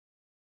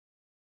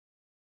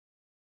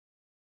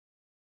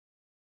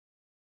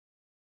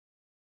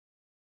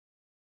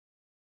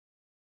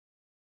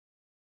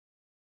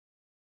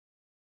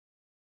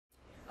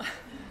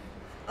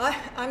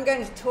I'm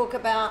going to talk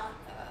about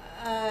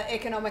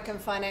economic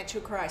and financial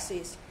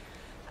crises.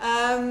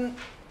 And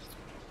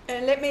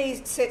let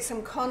me set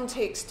some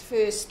context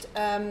first.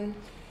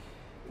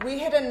 We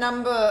had a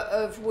number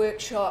of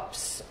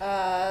workshops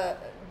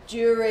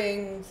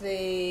during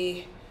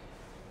the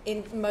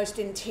most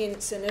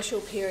intense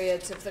initial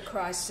periods of the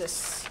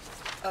crisis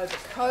over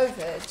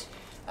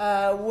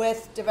COVID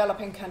with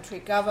developing country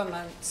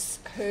governments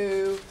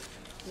who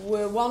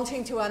were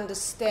wanting to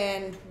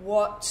understand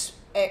what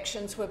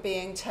actions were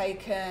being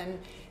taken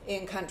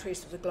in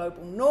countries of the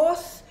global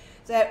north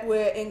that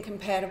were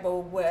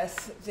incompatible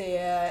with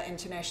their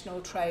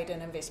international trade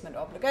and investment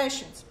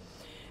obligations.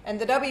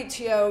 And the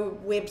WTO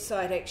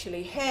website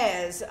actually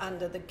has,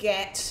 under the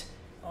GATT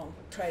on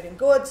trade and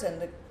goods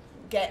and the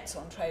GATTs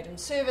on trade and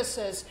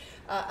services,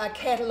 a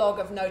catalogue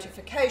of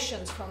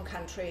notifications from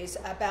countries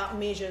about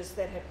measures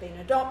that have been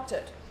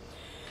adopted.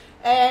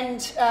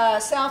 And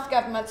South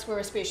governments were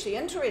especially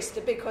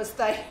interested because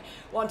they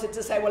wanted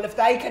to say, well, if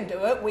they can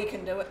do it, we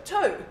can do it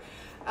too,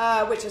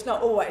 which is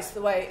not always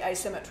the way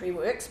asymmetry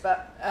works.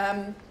 But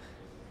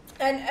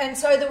and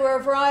so there were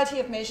a variety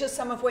of measures,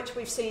 some of which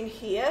we've seen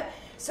here,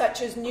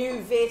 such as new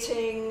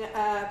vetting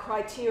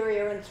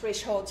criteria and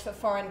thresholds for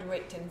foreign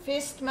direct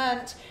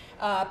investment,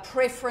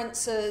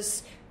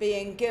 preferences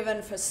being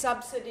given for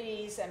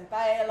subsidies and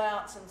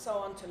bailouts and so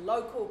on to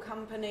local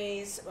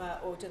companies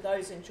or to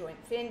those in joint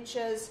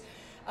ventures,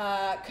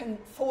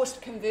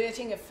 forced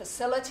converting of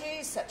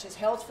facilities such as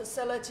health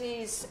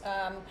facilities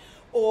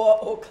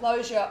or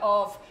closure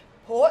of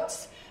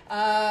ports,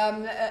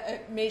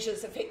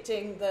 measures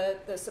affecting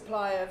the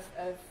supply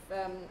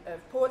of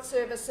port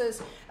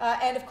services,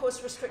 and of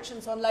course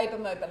restrictions on labour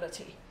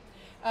mobility.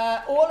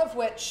 All of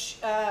which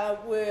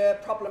were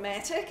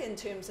problematic in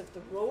terms of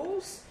the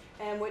rules,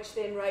 and which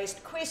then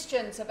raised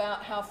questions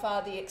about how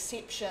far the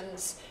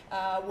exceptions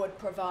would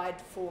provide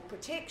for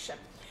protection.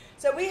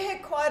 So we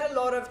had quite a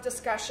lot of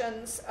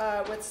discussions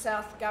with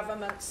South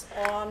governments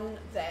on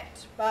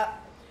that. But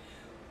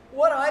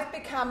what I've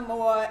become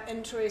more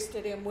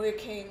interested in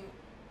working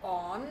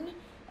on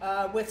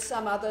with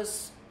some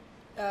others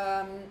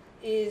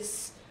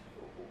is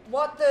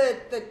what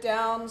the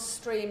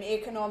downstream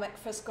economic,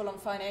 fiscal and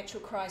financial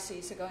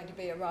crises are going to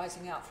be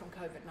arising out from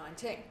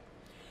COVID-19.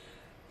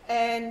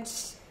 And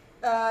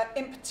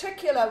in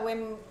particular,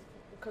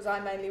 because I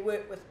mainly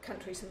work with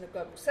countries in the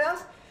global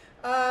south,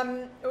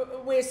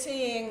 we're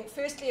seeing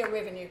firstly a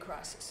revenue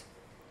crisis.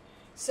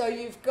 So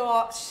you've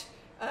got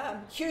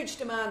huge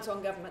demands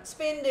on government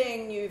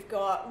spending, you've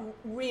got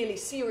really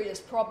serious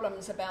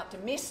problems about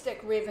domestic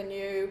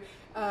revenue,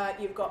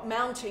 you've got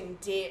mounting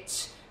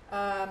debt,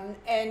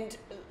 and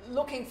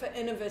looking for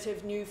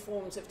innovative new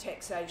forms of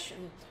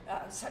taxation,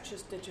 such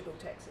as digital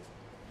taxes.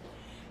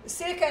 The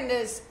second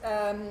is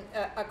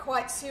a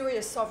quite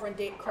serious sovereign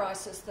debt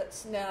crisis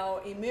that's now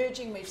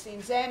emerging. We've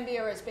seen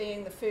Zambia as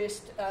being the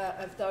first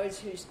of those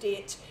whose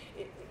debt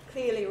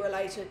clearly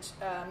related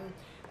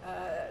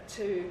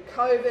to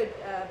COVID,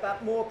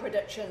 but more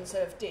predictions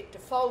of debt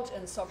default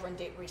and sovereign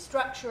debt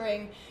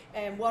restructuring,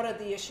 and what are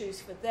the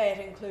issues for that,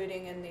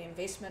 including in the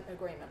investment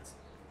agreements.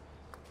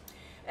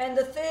 And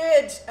the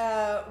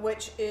third,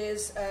 which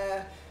is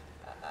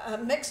a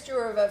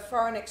mixture of a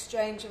foreign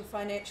exchange and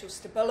financial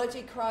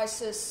stability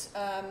crisis,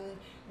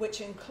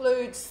 which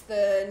includes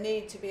the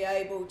need to be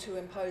able to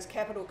impose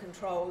capital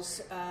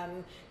controls,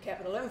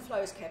 capital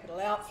inflows, capital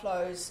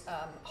outflows,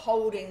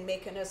 holding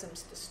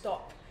mechanisms to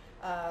stop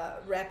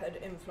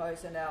rapid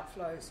inflows and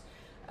outflows.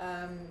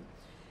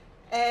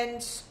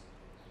 And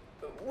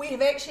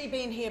we've actually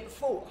been here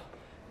before,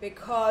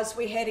 because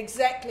we had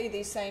exactly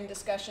these same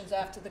discussions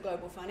after the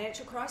global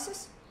financial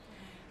crisis,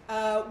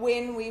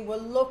 when we were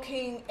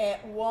looking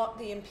at what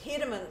the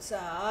impediments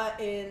are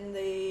in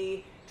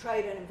the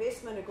trade and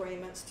investment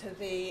agreements to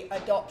the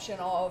adoption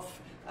of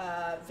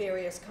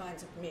various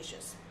kinds of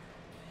measures.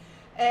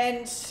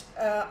 And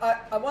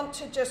I want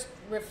to just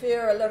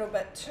refer a little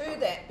bit to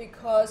that,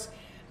 because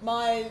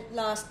my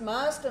last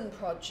Marsden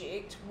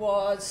project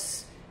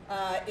was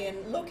in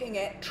looking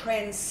at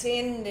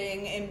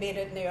transcending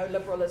embedded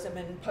neoliberalism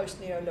in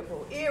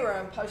post-neoliberal era,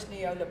 and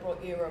post-neoliberal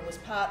era was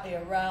partly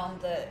around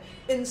the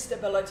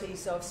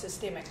instabilities of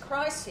systemic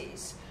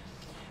crises.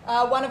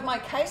 One of my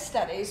case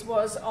studies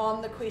was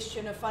on the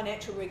question of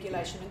financial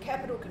regulation and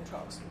capital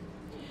controls.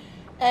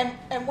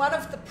 And one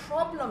of the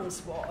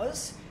problems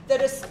was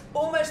that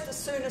almost as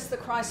soon as the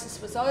crisis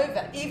was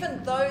over,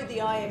 even though the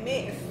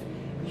IMF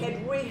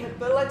had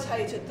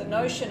rehabilitated the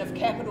notion of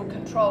capital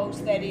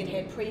controls that it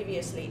had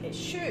previously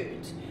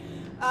issued,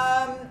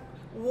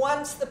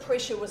 once the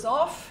pressure was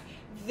off,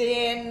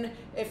 then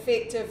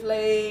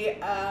effectively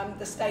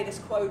the status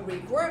quo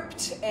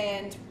regrouped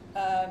and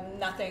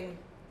nothing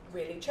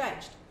really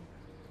changed,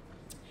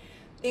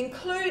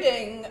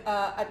 including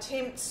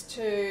attempts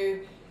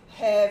to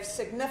have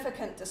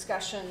significant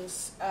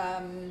discussions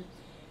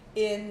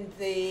in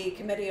the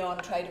Committee on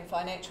Trade and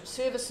Financial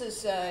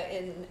Services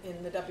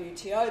in the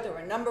WTO, there were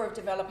a number of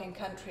developing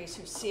countries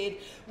who said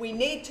we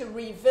need to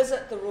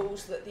revisit the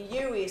rules that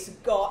the US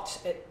got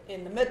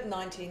in the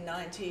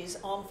mid-1990s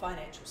on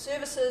financial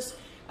services,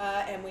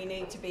 and we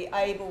need to be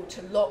able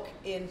to look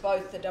in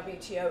both the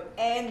WTO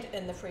and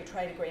in the free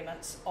trade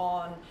agreements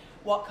on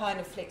what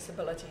kind of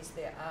flexibilities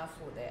there are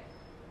for that.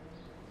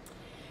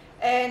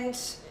 And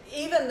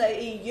even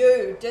the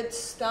EU did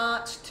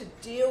start to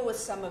deal with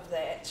some of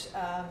that,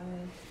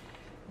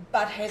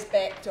 but has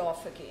backed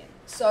off again.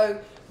 So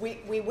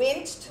we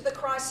went to the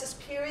crisis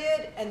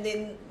period and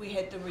then we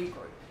had to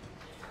regroup.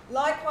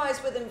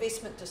 Likewise with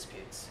investment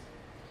disputes.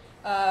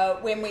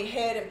 When we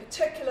had in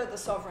particular the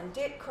sovereign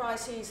debt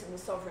crises and the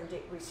sovereign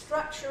debt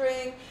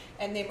restructuring,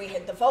 and then we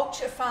had the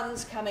vulture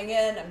funds coming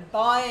in and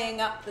buying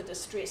up the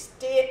distressed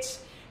debt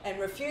and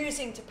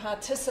refusing to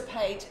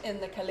participate in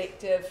the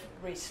collective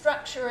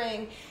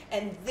restructuring,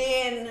 and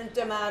then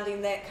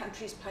demanding that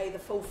countries pay the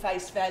full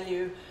face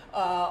value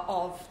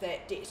of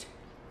that debt.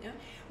 Yeah?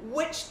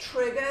 Which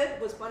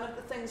was one of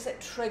the things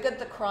that triggered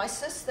the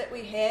crisis that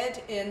we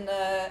had in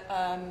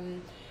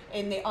the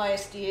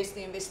ISDS,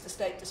 the Investor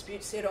State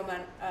Dispute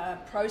Settlement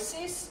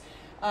process.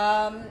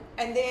 And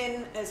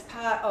then as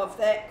part of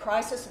that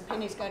crisis, and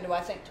Penny's going to,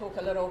 I think, talk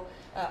a little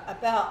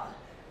about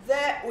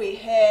that, we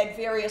had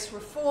various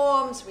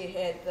reforms. We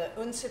had the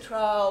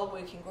UNCITRAL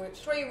Working Group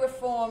 3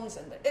 reforms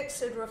and the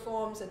ICSID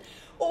reforms, and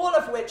all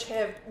of which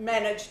have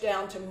managed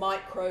down to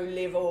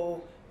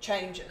micro-level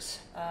changes.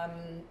 I've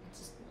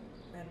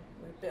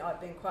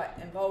been quite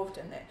involved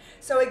in that.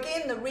 So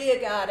again, the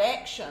rearguard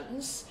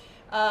actions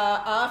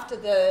after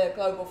the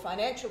global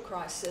financial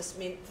crisis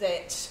meant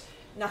that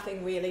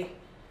nothing really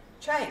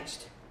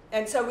changed.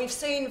 And so we've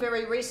seen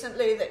very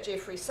recently that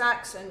Jeffrey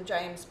Sachs and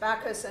James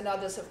Backus and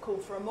others have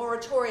called for a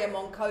moratorium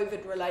on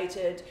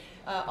COVID-related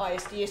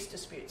ISDS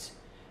disputes.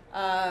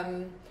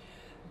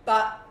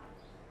 But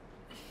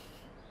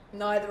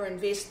neither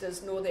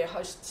investors nor their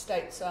host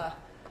states are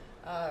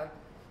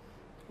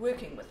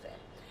working with that.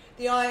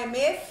 The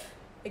IMF,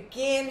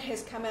 again,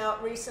 has come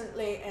out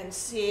recently and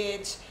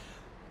said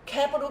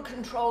capital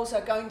controls are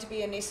going to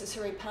be a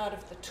necessary part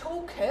of the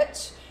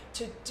toolkit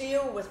to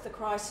deal with the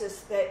crisis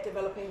that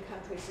developing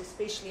countries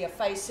especially are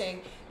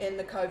facing in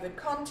the COVID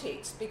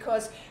context,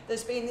 because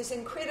there's been these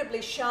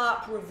incredibly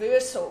sharp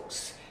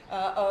reversals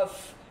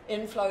of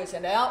inflows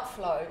and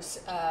outflows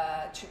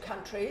to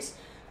countries,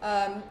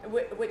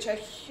 which are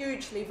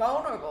hugely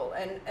vulnerable.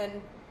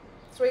 And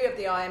three of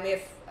the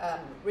IMF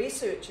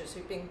researchers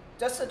who've been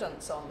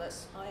dissidents on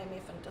this,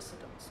 IMF and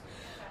dissidents,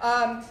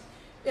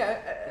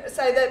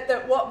 say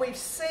that what we've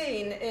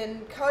seen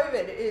in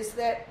COVID is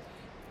that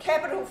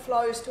capital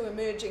flows to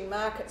emerging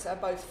markets are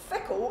both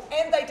fickle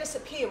and they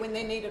disappear when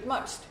they're needed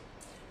most.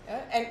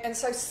 And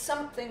so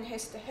something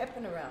has to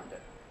happen around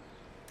it.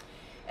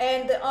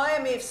 And the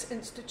IMF's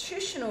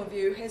institutional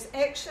view has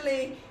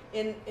actually,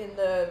 in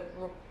the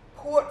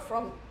report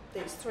from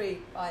these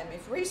three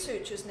IMF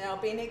researchers now,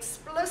 been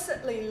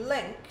explicitly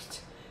linked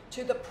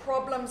to the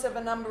problems of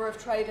a number of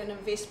trade and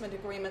investment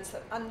agreements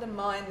that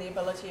undermine the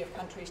ability of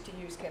countries to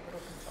use capital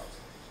controls.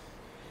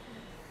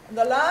 And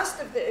the last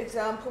of the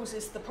examples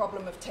is the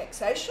problem of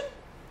taxation.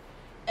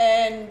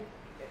 And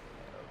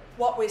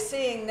what we're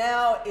seeing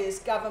now is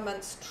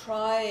governments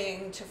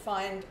trying to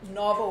find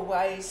novel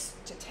ways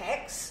to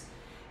tax,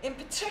 in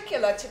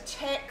particular to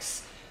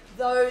tax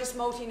those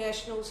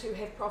multinationals who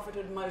have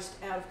profited most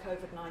out of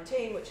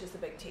COVID-19, which is the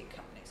big tech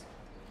companies.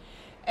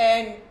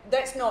 And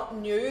that's not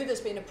new.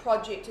 There's been a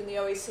project in the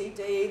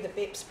OECD, the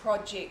BEPS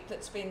project,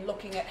 that's been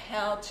looking at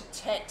how to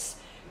tax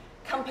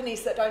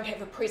companies that don't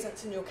have a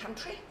presence in your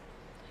country.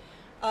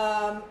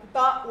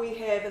 But we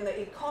have in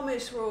the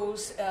e-commerce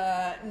rules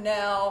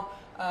now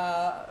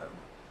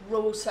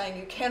rules saying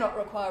you cannot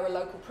require a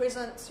local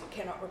presence, you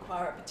cannot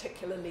require a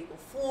particular legal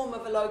form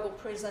of a local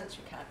presence,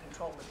 you can't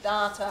control the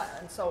data,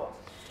 and so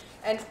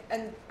on.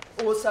 And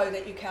also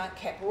that you can't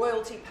cap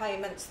royalty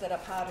payments that are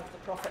part of the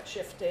profit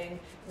shifting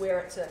where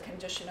it's a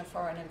condition of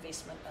foreign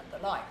investment and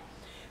the like.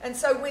 And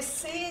so we're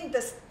seeing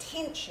this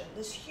tension,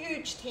 this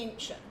huge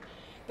tension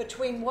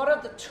between what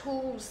are the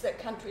tools that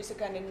countries are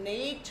going to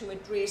need to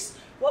address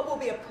what will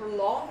be a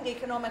prolonged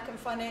economic and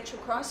financial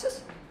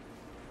crisis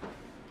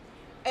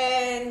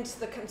and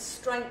the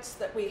constraints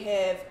that we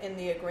have in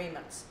the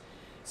agreements.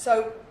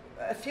 So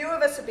a few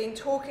of us have been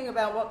talking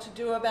about what to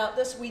do about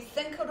this. We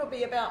think it'll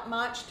be about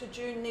March to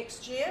June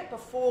next year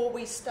before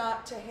we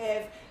start to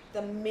have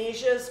the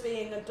measures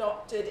being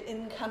adopted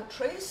in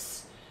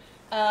countries,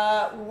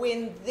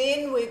 when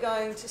then we're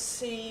going to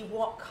see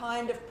what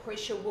kind of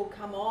pressure will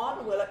come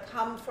on. Will it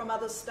come from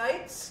other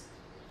states?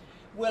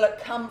 Will it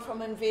come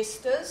from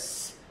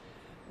investors?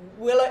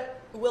 Will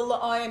the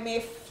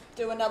IMF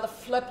do another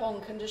flip on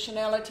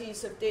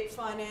conditionalities of debt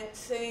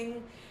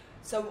financing?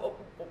 So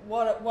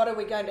what are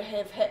we going to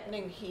have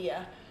happening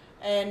here?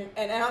 And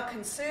our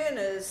concern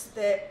is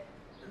that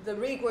the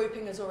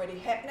regrouping is already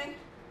happening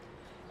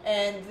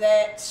and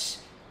that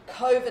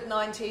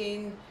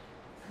COVID-19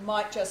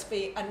 might just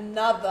be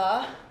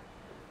another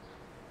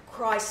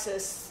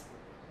crisis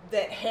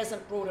that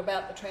hasn't brought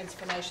about the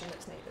transformation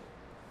that's needed.